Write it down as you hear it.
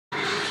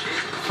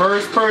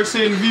First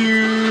person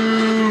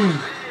view.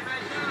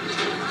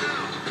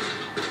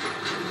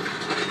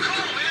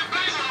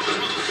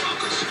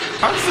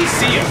 How does he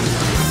see him?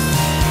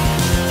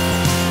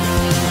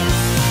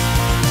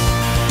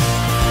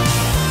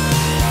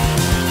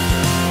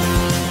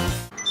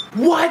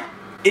 What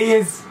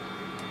is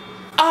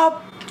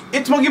up?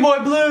 It's Monkey Boy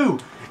Blue,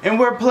 and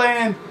we're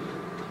playing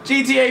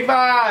GTA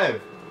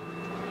 5.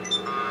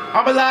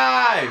 I'm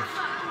alive,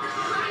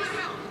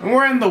 and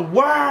we're in the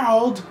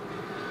world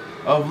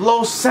of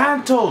Los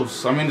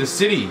Santos. I'm in the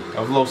city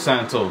of Los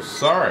Santos.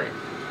 Sorry,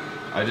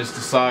 I just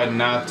decided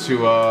not to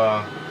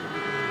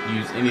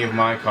use any of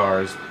my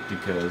cars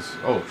because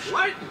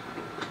what?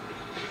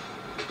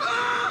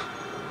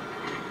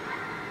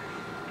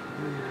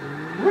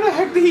 Where the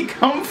heck did he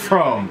come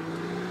from?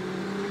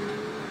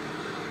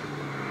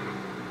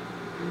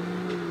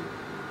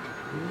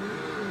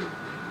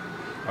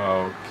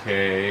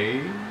 Okay.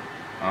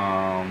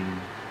 I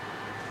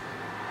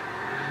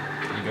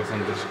guess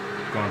I'm just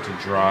going to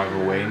drive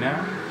away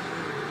now.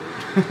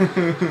 Like,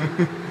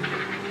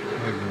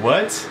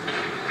 what?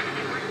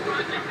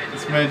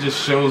 This man just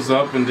shows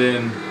up and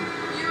then,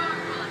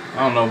 I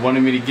don't know,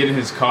 wanted me to get in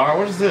his car?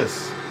 What is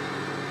this?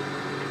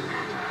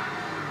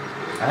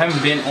 I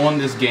haven't been on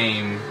this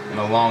game in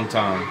a long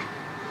time.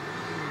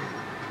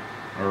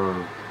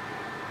 Or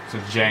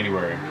since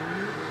January.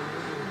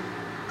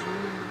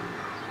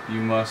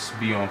 You must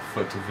be on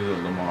foot to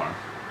visit Lamar.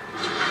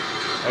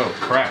 Oh,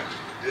 crap.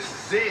 This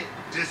is it.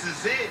 This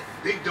is it.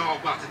 Big dog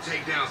about to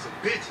take down some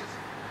bitches.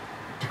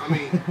 I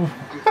mean,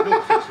 no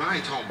offense, but I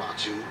ain't talking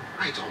about you.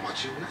 I ain't talking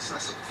about you. That's a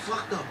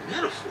fucked up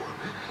metaphor,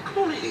 man.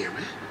 Come on in here,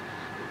 man.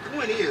 The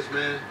point is,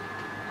 man,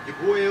 your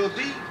boy LD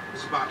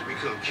is about to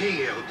become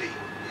King LD.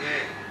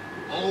 Yeah.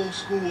 Old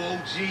school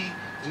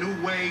OG,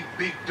 new wave,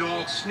 big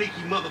dog,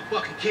 sneaky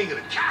motherfucking king of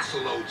the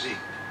castle OG.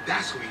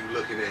 That's who you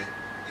looking at.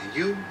 And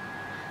you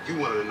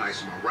one of the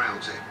knights of my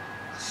round table.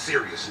 A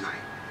serious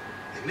knight.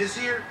 And this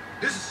here,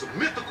 this is some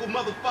mythical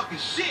motherfucking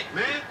shit,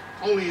 man.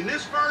 Only in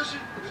this version,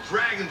 the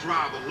dragon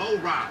driver, low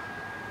rider.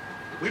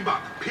 We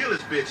about to peel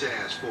his bitch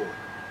ass for it.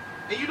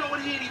 And you know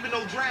what? He ain't even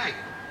no dragon.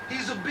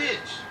 He's a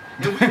bitch.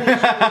 And we gonna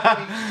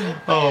so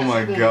oh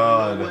my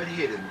God. Know what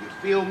hit him? You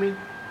feel me?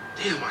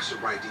 Damn, I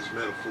should write these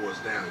metaphors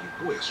down.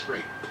 You boy a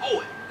straight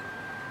poet.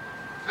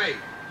 Hey,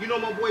 you know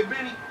my boy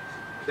Benny?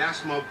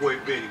 That's my boy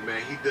Benny,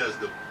 man. He does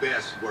the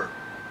best work.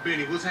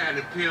 Benny, what's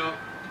happening, pimp?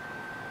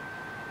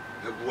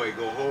 That boy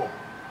go hard.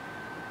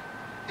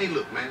 Hey,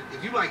 look, man,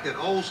 if you like that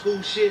old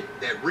school shit,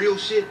 that real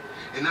shit,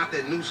 and not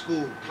that new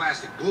school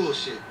plastic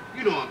bullshit,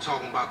 you know I'm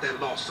talking about that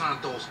Los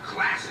Santos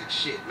classic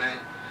shit, man.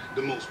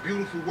 The most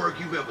beautiful work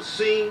you've ever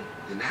seen,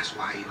 and that's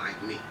why he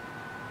like me.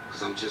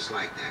 Because I'm just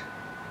like that.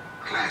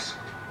 Classic,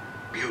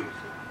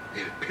 beautiful,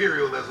 and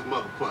imperial as a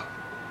motherfucker.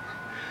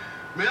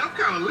 Man, I'm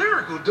kind of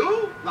lyrical,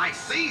 dude. Like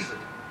Caesar,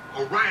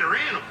 a writer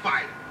and a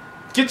fighter.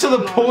 Get to the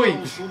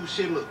point.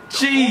 Shit, look,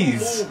 jeez.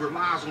 The whole move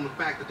relies on the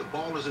fact that the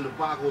ballers and the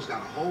vagos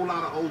got a whole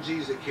lot of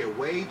OGs that care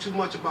way too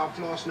much about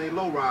flossing their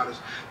lowriders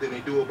than they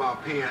do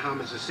about paying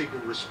homage and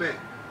secret respect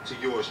to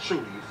yours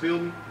truly. You feel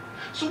me?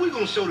 So we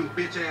gonna show them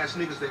bitch ass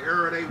niggas the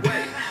error they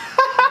way.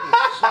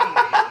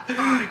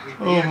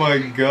 Oh my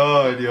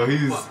God, yo,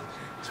 he's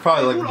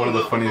probably like one of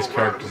the funniest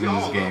characters in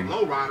this game.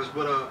 Lowriders,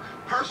 but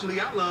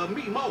personally, I love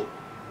me more.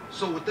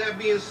 So with that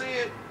being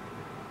said,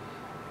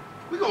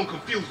 we gonna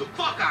confuse the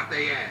fuck out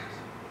they ass.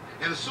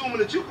 And assuming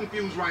that you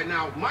confused right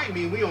now might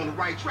mean we on the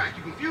right track.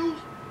 You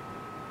confused?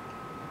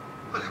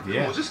 Whatever.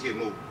 Yeah. Come on, just get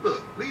moving.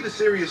 Look, leave the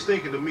serious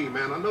thinking to me,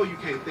 man. I know you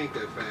can't think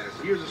that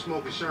fast. Years of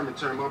smoking Sherman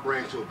turned my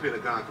brain to a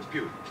Pentagon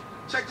computer.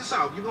 Check this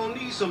out. You're gonna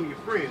need some of your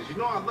friends. You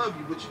know I love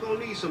you, but you're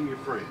gonna need some of your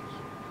friends.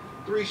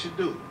 3 should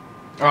do.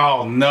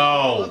 Oh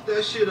no. Look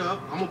that shit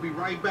up. I'm gonna be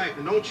right back.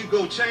 And don't you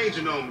go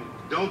changing on me.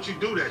 Don't you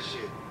do that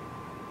shit.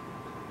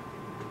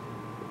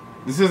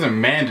 This isn't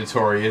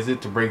mandatory, is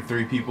it, to bring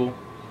 3 people?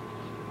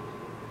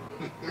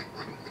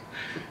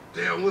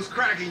 Damn, what's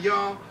cracking,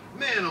 y'all?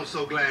 Man, I'm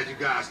so glad you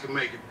guys can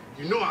make it.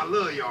 You know I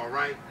love y'all,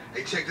 right?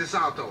 Hey, check this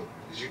out, though.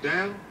 Is you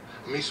down?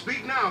 I mean,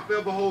 speak now if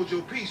ever hold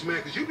your peace, man,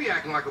 because you be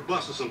acting like a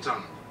buster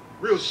sometimes.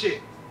 Real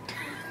shit.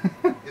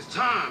 It's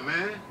time,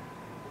 man.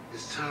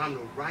 It's time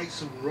to right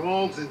some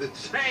wrongs and to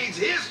change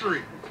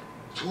history.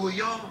 2 of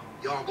y'all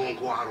gonna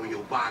go out on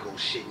your Vago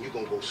shit and you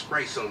gonna go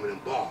spray some of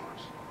them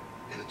ballers.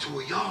 And the 2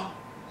 of y'all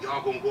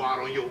gonna go out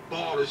on your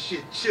baller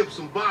shit, chips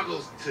and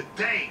Vagos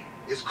today.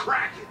 It's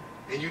cracking.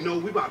 And you know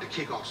we about to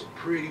kick off some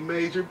pretty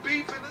major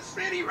beef in the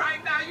city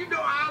right now. You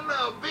know I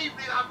love beef,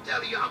 nigga. I'm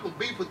telling you, I'm a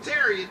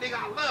beefitarian, nigga.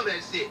 I love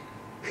that shit.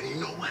 And you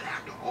know what?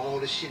 After all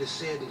the shit is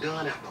said and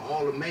done, after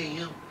all the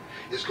mayhem,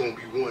 it's gonna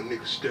be one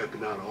nigga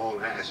stepping out of all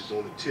the ashes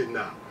on the 10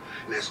 now.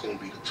 And that's gonna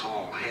be the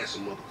tall,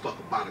 handsome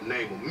motherfucker by the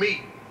name of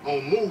me.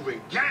 On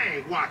Moving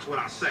Gang, watch what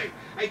I say.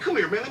 Hey, come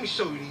here, man. Let me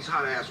show you these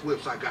hot-ass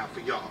whips I got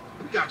for y'all.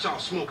 We got y'all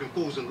smoking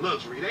fools in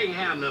luxury. They ain't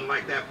had nothing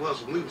like that for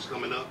us when we was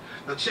coming up.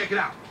 Now check it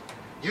out.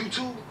 You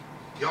two,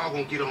 y'all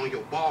gonna get on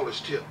your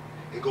baller's tip.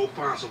 and go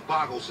find some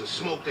Vagos and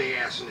smoke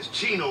their ass in this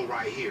Chino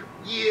right here.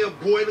 Yeah,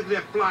 boy, look at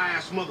that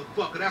fly-ass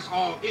motherfucker. That's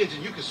all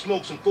engine. You can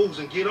smoke some fools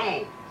and get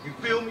on. You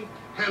feel me?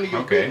 Handle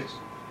your business.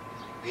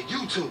 And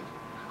you two,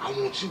 I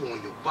want you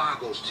on your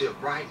Vagos tip,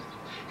 right?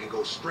 And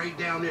go straight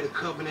down there to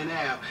Covenant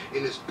Ave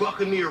in this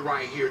Buccaneer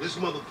right here. This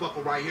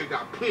motherfucker right here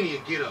got plenty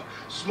of get up.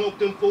 Smoke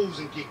them fools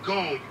and get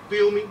gone. You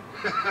feel me?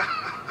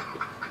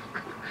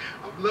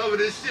 I'm loving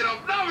this shit.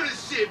 I'm loving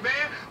this shit,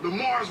 man.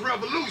 Lamar's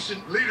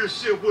revolution.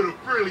 Leadership with a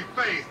friendly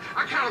face.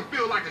 I kind of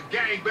feel like a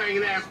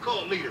gang-banging ass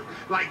cult leader.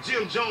 Like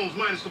Jim Jones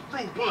minus the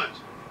fruit punch.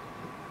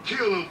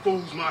 Kill them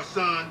fools, my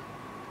son.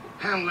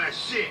 Handle that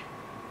shit.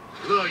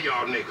 Love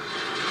y'all niggas.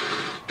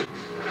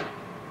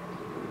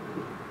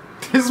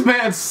 This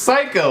man's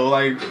psycho.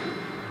 Like,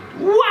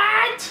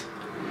 what?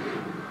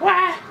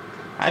 What?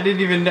 I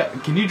didn't even know.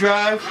 Can you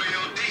drive?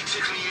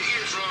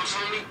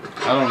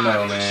 I don't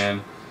know,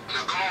 man.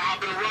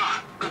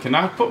 Can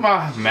I put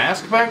my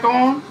mask back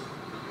on? The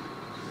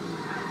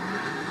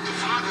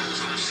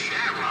Vagos gonna see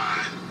that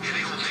ride, and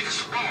they gonna think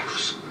it's the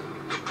Ballers.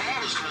 The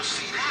Ballers gonna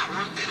see that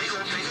one, and they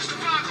gonna think it's the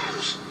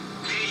Vagos.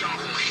 Then y'all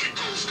gonna hit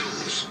those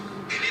dudes,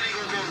 and then they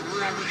gonna go to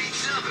war with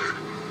each other.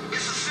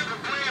 It's a simple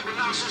plan, but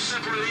not so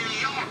simple that any of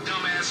y'all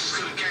dumbasses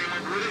could have came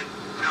up with it.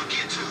 Now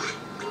get to it.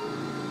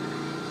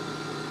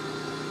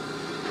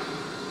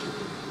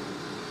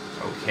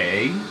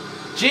 Okay.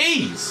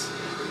 Jeez.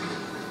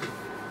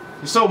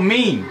 You're so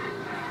mean.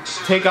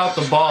 Take out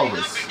the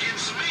Ballers.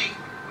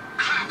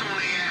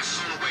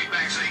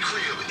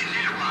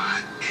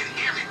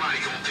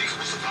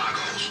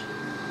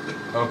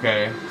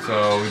 Okay,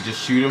 so we just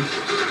shoot him.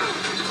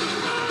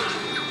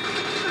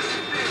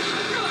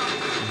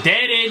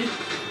 Deaded.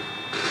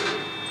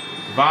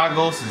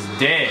 Vagos is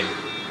dead.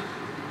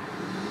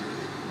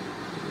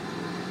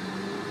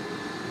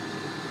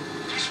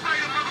 You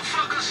sprayed them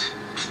motherfuckers?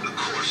 Of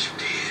course you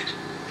did.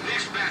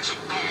 Next batch of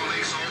ball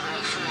eggs over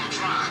on Forum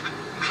Drive.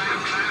 Clap,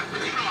 clap.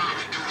 You know how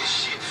we do this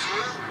shit,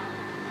 fool.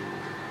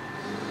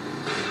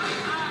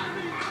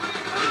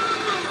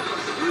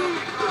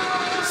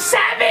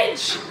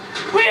 Savage!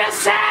 We're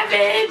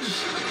savage!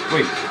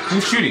 Wait,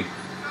 who's shooting?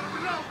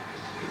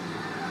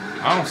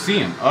 I don't see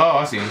him. Oh,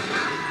 I see him.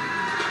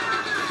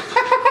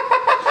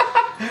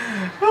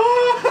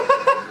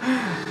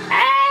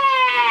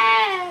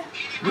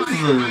 This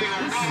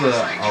is a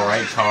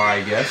alright car,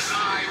 I guess.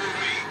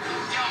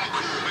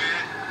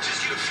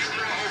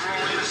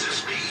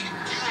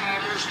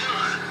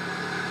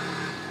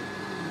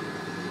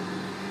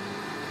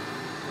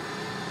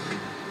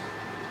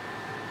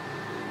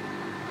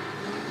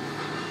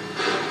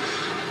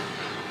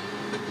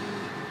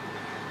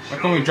 Why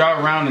can't we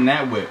drive around in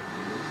that whip?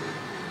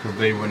 Because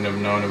they wouldn't have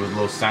known it was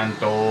Los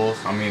Santos.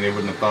 I mean, they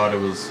wouldn't have thought it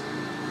was...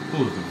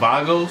 Who was the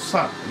Vagos?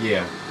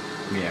 Yeah.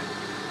 Yeah.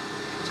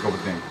 Let's go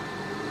with them.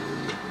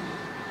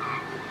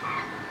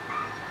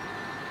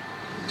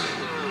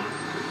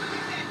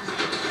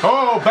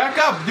 Oh, back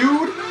up,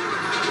 dude!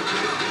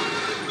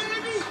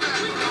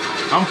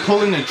 I'm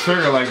pulling the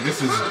trigger like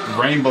this is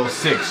Rainbow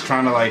Six,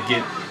 trying to like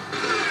get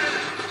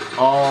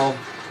all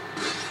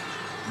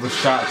the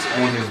shots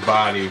on his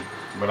body.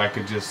 But I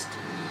could just,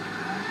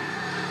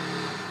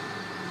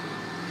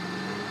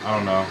 I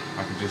don't know,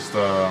 I could just,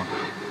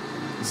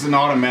 it's an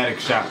automatic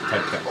shot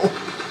type thing. Oh,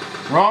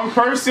 wrong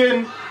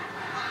person!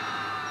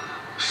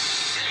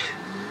 Shit!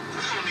 We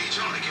gonna need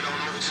y'all to get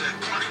on over to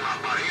that parking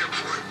lot by the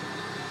airport.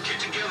 Get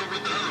together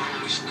with the other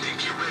homies and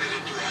get ready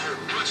to do a whole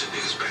bunch of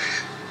niggas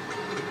bad.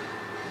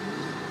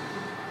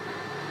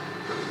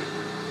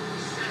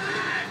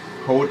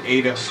 Hold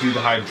A to do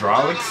the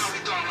hydraulics?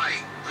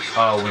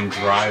 When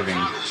driving.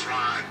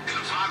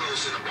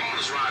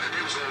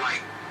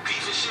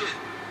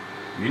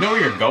 You know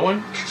where you're going?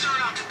 It turned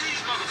out that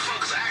these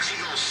motherfuckers are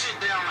actually gonna sit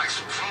down like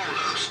some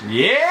grown-ups.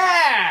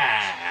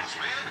 Yeah!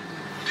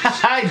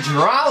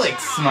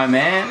 Hydraulics, my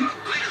man.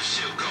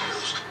 Leadership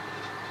goes.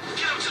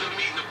 Get up to the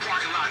meeting in the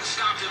parking lot and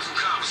stop them from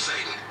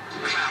conversating.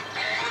 Clap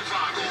all the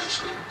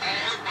Vagos,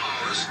 all the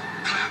Ballers,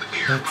 clap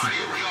everybody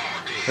and we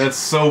all dead. That's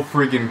so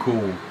freaking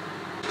cool.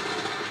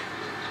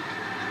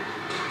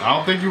 I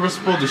don't think you were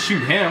supposed to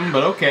shoot him,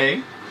 but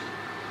okay.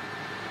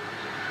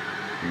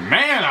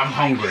 Man, I'm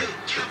hungry.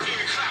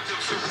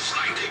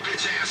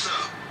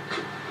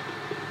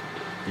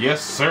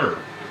 Yes, sir.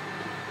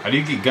 How do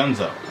you get guns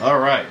up?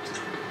 Alright.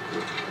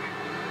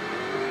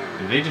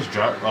 Did they just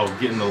drop? Oh,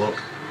 get in the low.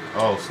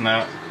 Oh,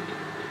 snap.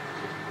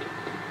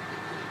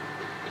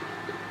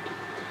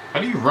 How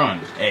do you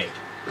run? A.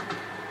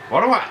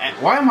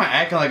 Why am I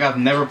acting like I've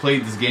never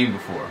played this game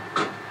before?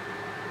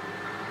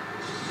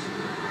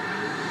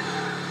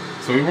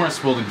 So we weren't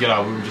supposed to get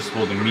out, we were just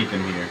supposed to meet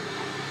them here.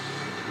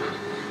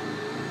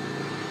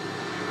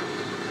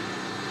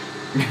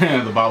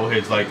 The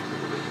bobblehead's like,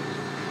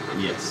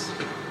 yes.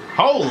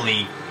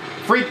 Holy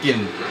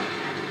freaking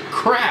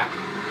crap!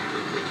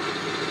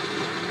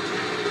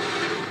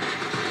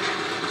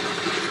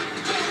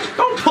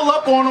 Don't pull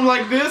up on him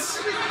like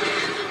this!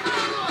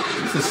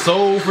 This is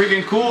so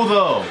freaking cool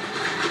though.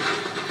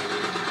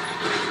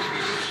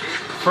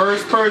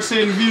 First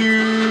person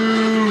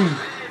view!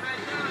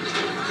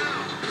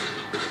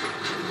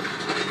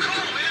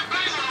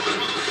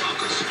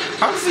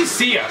 How does he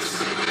see us?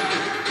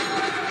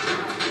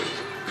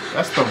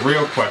 That's the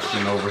real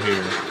question over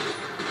here.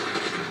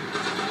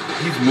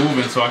 He's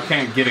moving, so I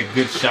can't get a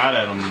good shot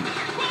at him.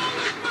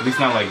 At least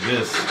not like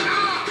this.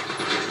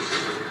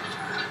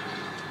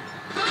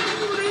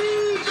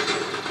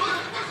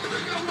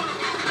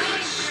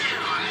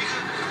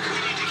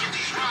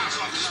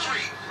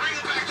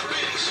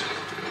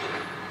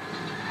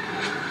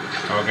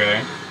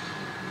 Okay.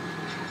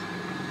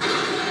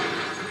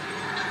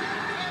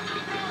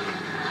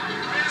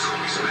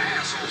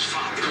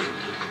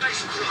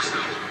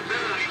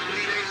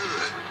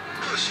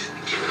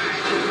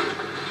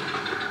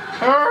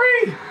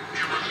 Hurry! And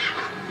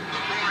remember,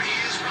 Lamar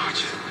is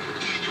watching.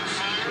 In your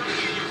phone,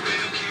 in your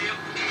webcam,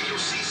 in your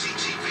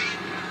CCTV.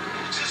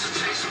 Just a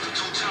taste of the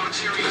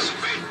totalitarian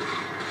surveillance.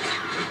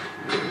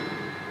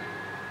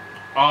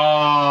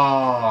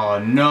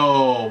 Oh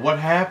no! What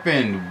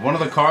happened? One of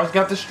the cars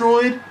got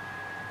destroyed?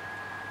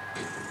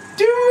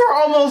 Dude, we're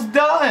almost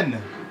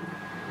done!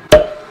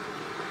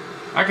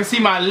 I can see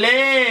my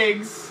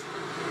legs!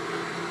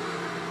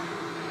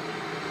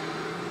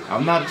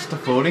 I'm not just a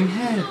floating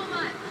head.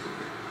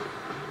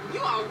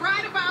 You are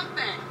right about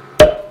that.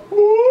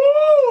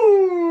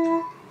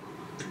 Ooh.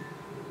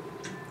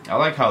 I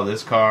like how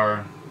this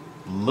car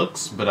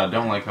looks, but I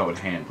don't like how it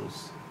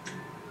handles.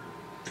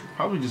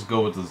 Probably just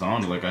go with the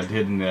Zonda like I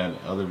did in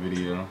that other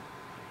video.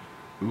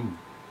 Ooh,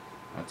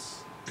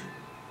 that's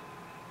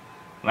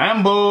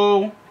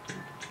Lambo.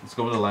 Let's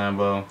go with the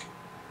Lambo.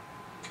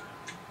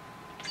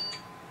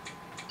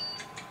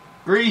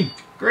 Green,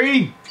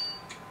 green.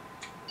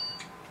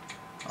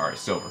 All right,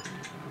 silver.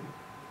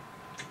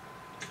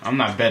 I'm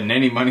not betting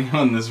any money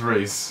on this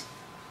race.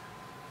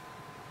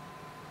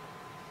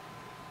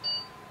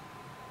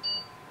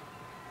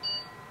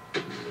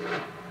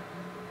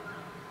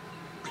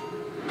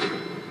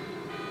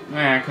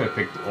 Man, I could have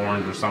picked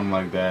orange or something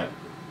like that.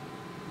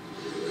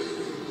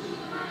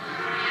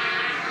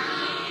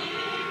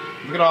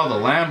 Look at all the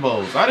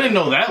Lambos. I didn't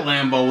know that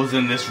Lambo was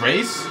in this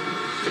race.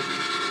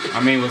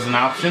 I mean, it was an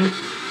option.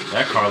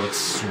 That car looks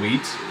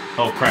sweet.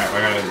 Oh crap,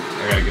 I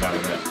gotta get out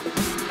of that.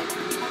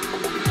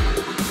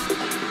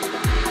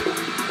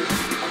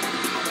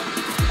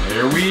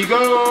 There we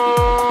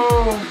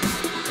go!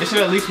 They should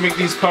at least make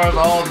these cars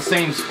all the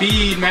same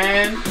speed,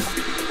 man.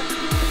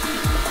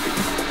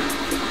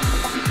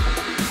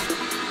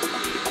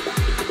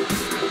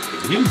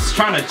 He's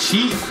trying to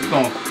cheat. He's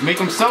gonna make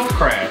himself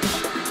crash.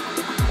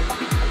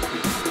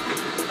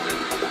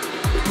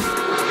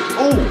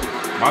 Oh,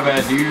 my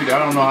bad, dude. I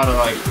don't know how to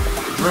like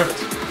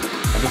drift.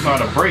 I just know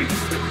how to brake.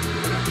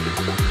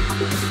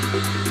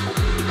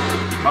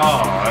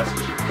 Oh,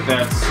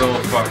 that's so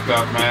fucked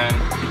up, man.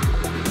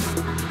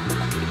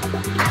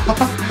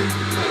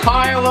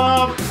 Pile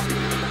up.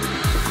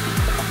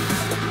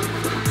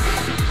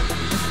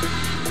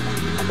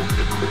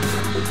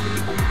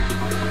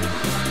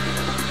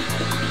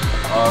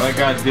 Oh, that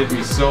guy did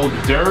me so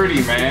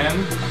dirty,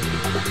 man.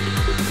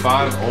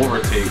 5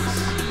 overtakes.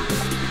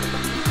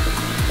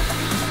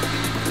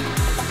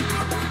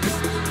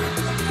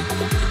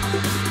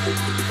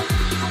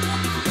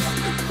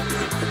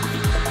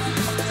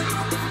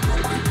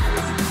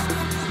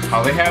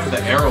 How they have the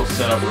arrow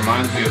set up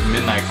reminds me of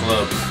Midnight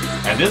Club.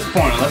 At this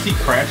point, unless he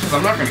crashes,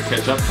 I'm not going to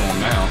catch up to him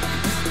now.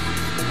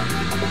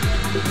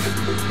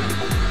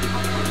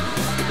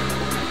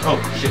 Oh,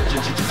 shit.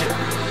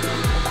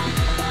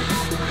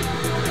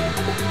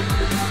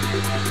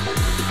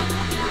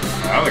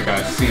 The other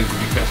guy seems to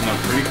be catching up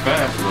pretty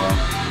fast, though.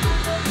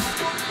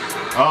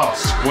 Oh,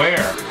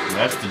 square.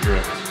 That's the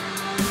drift.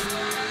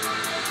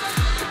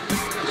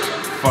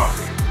 Fuck.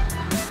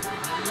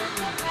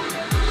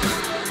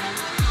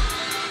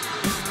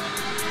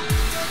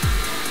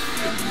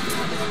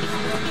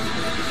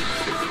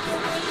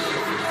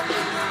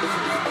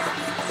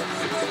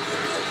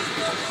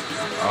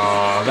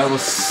 Oh, that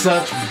was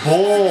such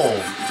bull.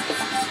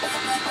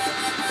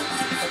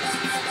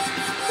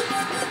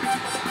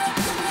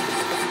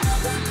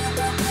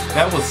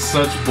 That was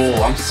such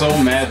bull. I'm so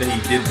mad that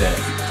he did that.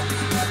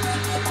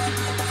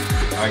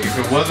 Like, if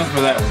it wasn't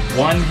for that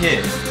one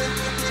hit.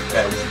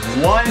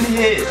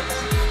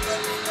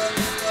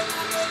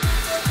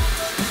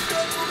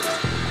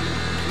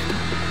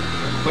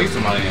 Place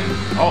him in.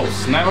 Oh,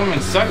 snap him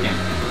in second.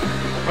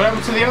 What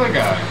happened to the other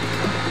guy?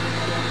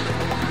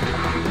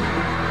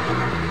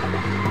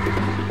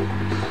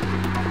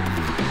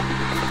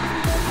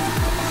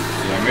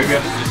 Maybe I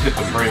should just hit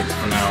the brakes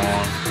from now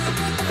on.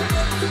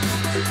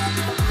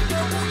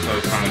 So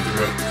it's trying to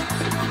drift.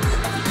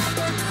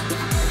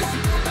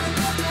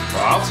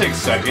 Well, I'll take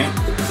second.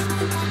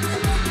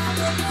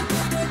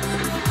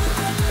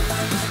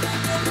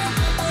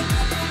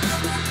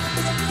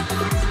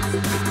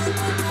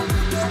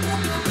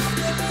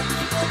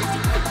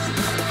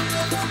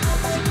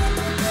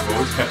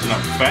 Oh, it's catching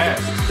up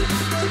fast.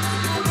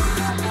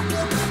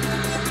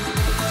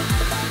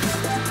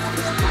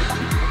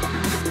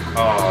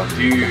 Oh,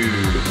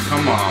 dude,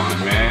 come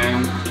on,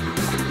 man.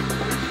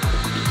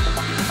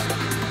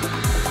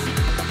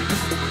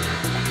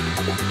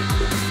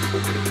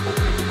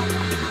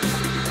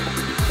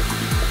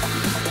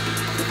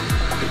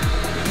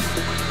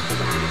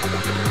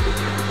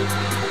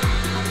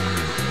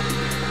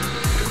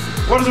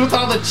 What is with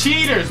all the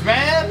cheaters,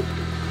 man?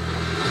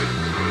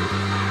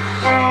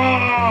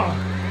 Oh.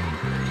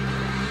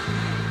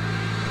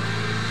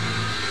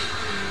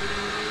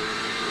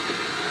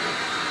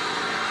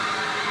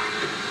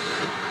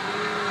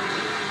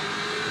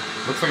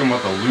 Looks like I'm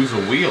about to lose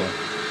a wheel.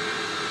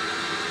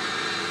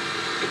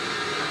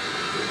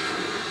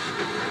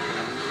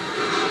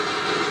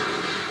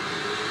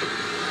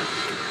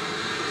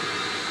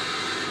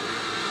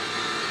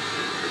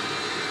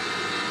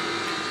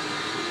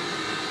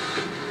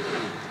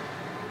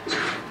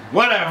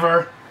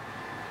 Whatever.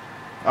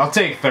 I'll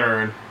take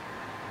third.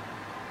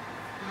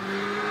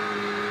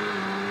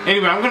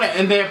 Anyway, I'm gonna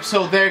end the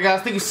episode there,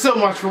 guys. Thank you so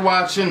much for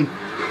watching.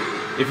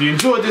 If you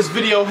enjoyed this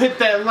video, hit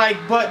that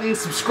like button,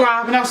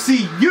 subscribe, and I'll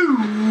see you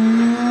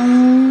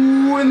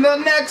in the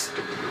next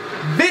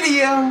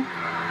video.